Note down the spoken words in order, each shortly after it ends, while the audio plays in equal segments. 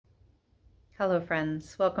Hello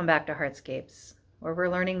friends, welcome back to Heartscapes, where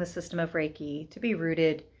we're learning the system of Reiki to be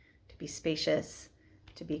rooted, to be spacious,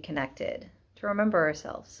 to be connected, to remember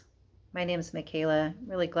ourselves. My name is Michaela,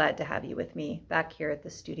 really glad to have you with me back here at the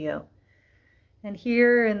studio. And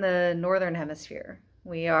here in the Northern Hemisphere,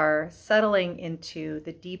 we are settling into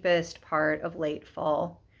the deepest part of late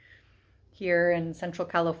fall. Here in Central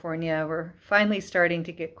California, we're finally starting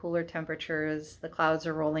to get cooler temperatures, the clouds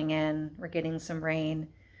are rolling in, we're getting some rain.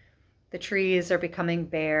 The trees are becoming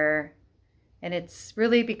bare, and it's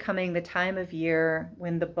really becoming the time of year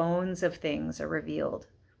when the bones of things are revealed.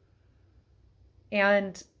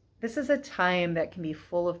 And this is a time that can be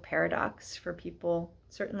full of paradox for people,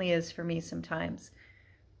 certainly is for me sometimes.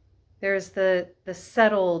 There's the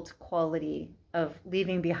settled quality of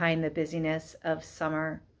leaving behind the busyness of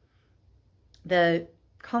summer, the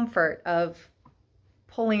comfort of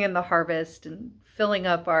pulling in the harvest and filling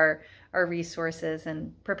up our resources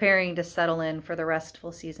and preparing to settle in for the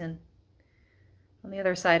restful season. On the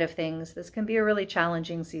other side of things, this can be a really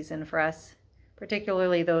challenging season for us,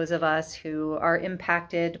 particularly those of us who are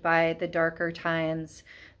impacted by the darker times,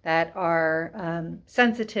 that are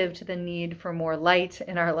sensitive to the need for more light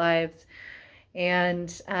in our lives. And,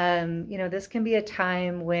 this can be a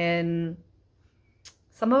time when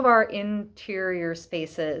some of our interior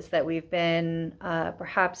spaces that we've been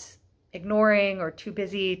perhaps ignoring or too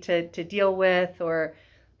busy to deal with, or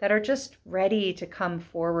that are just ready to come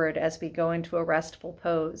forward as we go into a restful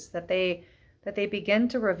pose, that they begin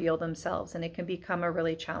to reveal themselves, and it can become a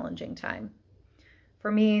really challenging time.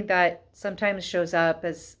 For me, that sometimes shows up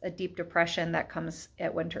as a deep depression that comes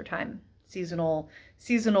at wintertime, seasonal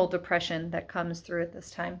depression that comes through at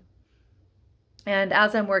this time. And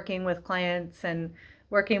as I'm working with clients and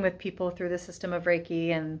working with people through the system of Reiki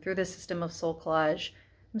and through the system of soul collage,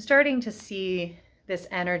 I'm starting to see this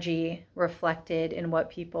energy reflected in what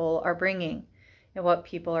people are bringing and what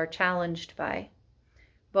people are challenged by.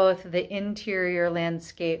 Both the interior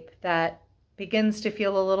landscape that begins to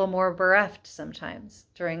feel a little more bereft sometimes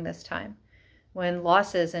during this time, when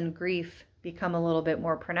losses and grief become a little bit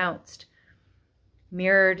more pronounced.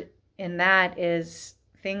 Mirrored in that is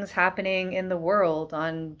things happening in the world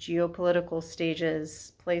on geopolitical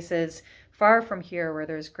stages, places far from here where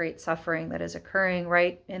there's great suffering that is occurring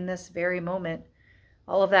right in this very moment.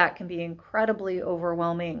 All of that can be incredibly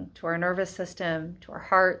overwhelming to our nervous system, to our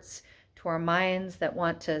hearts, to our minds that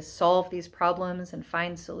want to solve these problems and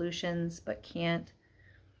find solutions but can't.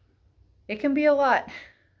 It can be a lot.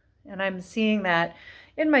 And I'm seeing that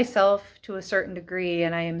in myself to a certain degree,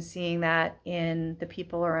 and I am seeing that in the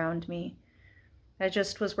people around me. I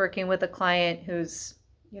just was working with a client who's,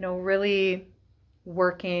 really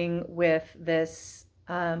working with this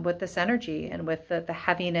energy and with the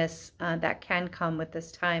heaviness that can come with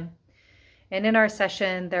this time. And in our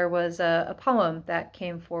session, there was a poem that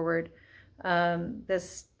came forward.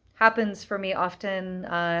 This happens for me often.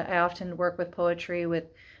 I often work with poetry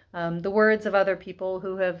with the words of other people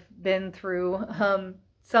who have been through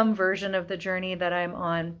some version of the journey that I'm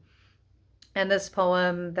on. And this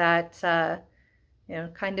poem that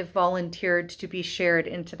kind of volunteered to be shared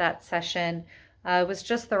into that session was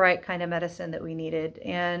just the right kind of medicine that we needed.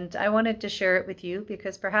 And I wanted to share it with you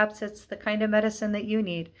because perhaps it's the kind of medicine that you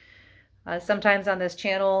need. Sometimes on this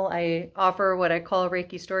channel, I offer what I call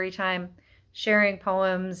Reiki Story Time, sharing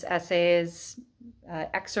poems, essays,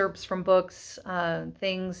 excerpts from books,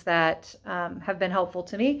 things that have been helpful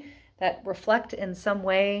to me, that reflect in some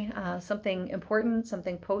way something important,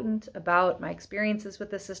 something potent about my experiences with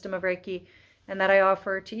the system of Reiki, and that I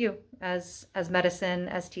offer to you as medicine,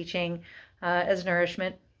 as teaching, as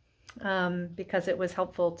nourishment, because it was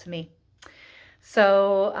helpful to me.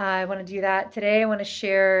 So I want to do that today. I want to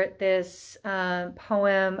share this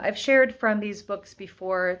poem I've shared from these books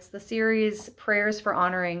before. It's the series Prayers for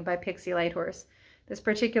Honoring by Pixie Lighthorse. This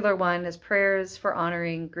particular one is Prayers for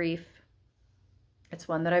Honoring Grief. It's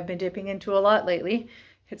one that I've been dipping into a lot lately.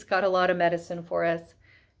 It's got a lot of medicine for us.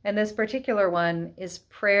 And this particular one is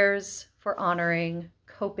Prayers for Honoring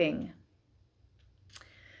Coping.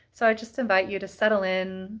 So I just invite you to settle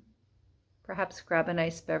in, perhaps grab a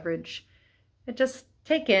nice beverage, and just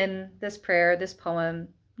take in this prayer, this poem,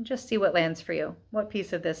 and just see what lands for you. What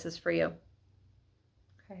piece of this is for you?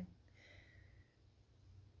 Okay.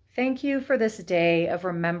 Thank you for this day of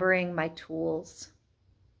remembering my tools.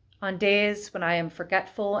 On days when I am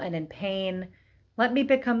forgetful and in pain, let me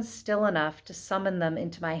become still enough to summon them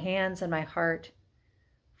into my hands and my heart.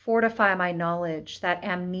 Fortify my knowledge that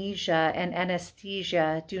amnesia and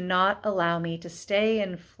anesthesia do not allow me to stay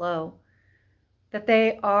in flow, that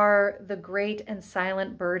they are the great and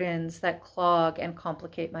silent burdens that clog and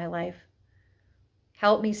complicate my life.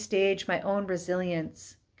 Help me stage my own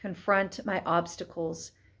resilience, confront my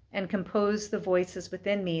obstacles, and compose the voices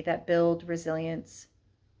within me that build resilience.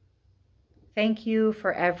 Thank you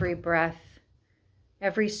for every breath,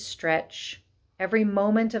 every stretch, every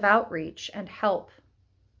moment of outreach and help.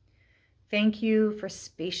 Thank you for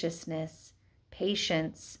spaciousness,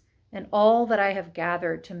 patience, and all that I have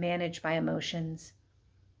gathered to manage my emotions.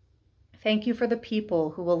 Thank you for the people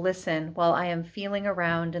who will listen while I am feeling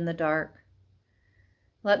around in the dark.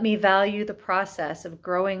 Let me value the process of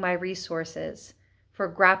growing my resources for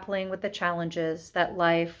grappling with the challenges that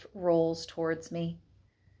life rolls towards me.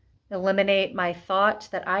 Eliminate my thought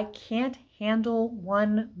that I can't handle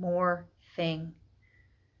one more thing.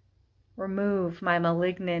 Remove my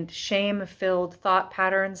malignant, shame-filled thought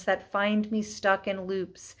patterns that find me stuck in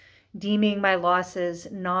loops, deeming my losses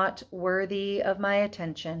not worthy of my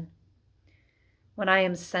attention. When I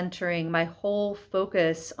am centering my whole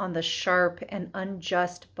focus on the sharp and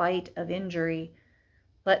unjust bite of injury,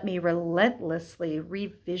 let me relentlessly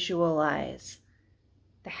revisualize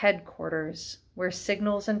the headquarters where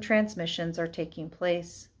signals and transmissions are taking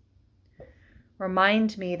place.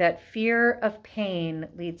 Remind me that fear of pain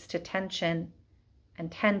leads to tension,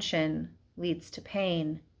 and tension leads to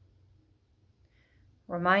pain.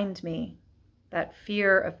 Remind me that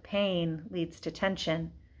fear of pain leads to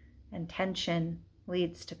tension, and tension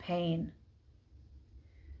leads to pain.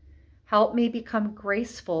 Help me become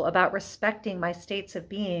graceful about respecting my states of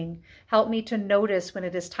being. Help me to notice when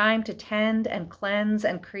it is time to tend and cleanse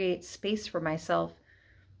and create space for myself.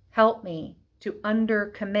 Help me to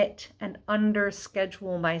undercommit and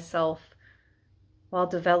underschedule myself while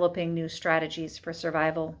developing new strategies for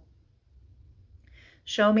survival.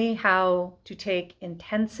 Show me how to take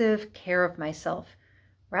intensive care of myself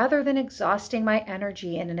rather than exhausting my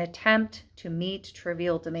energy in an attempt to meet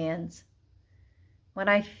trivial demands. When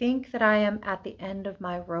I think that I am at the end of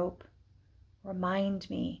my rope, remind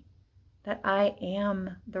me that I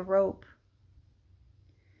am the rope.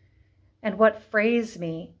 And what frays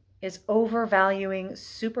me is overvaluing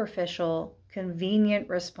superficial, convenient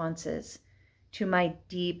responses to my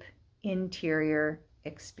deep interior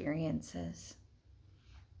experiences.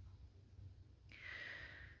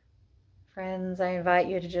 Friends, I invite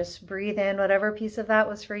you to just breathe in whatever piece of that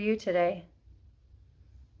was for you today.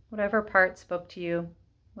 Whatever part spoke to you,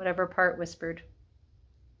 whatever part whispered.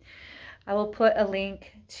 I will put a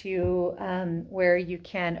link to where you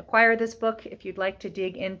can acquire this book if you'd like to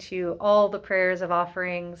dig into all the prayers of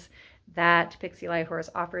offerings that Pixie Lighthorse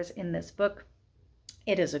offers in this book.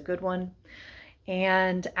 It is a good one.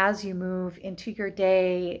 And as you move into your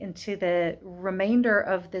day, into the remainder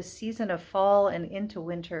of this season of fall and into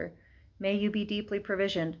winter, may you be deeply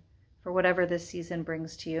provisioned for whatever this season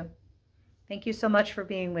brings to you. Thank you so much for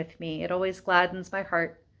being with me. It always gladdens my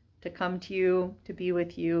heart to come to you, to be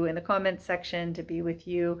with you in the comments section, to be with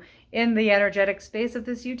you in the energetic space of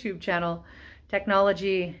this YouTube channel.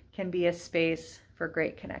 Technology can be a space for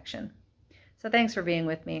great connection. So thanks for being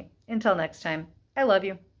with me. Until next time, I love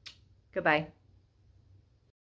you. Goodbye.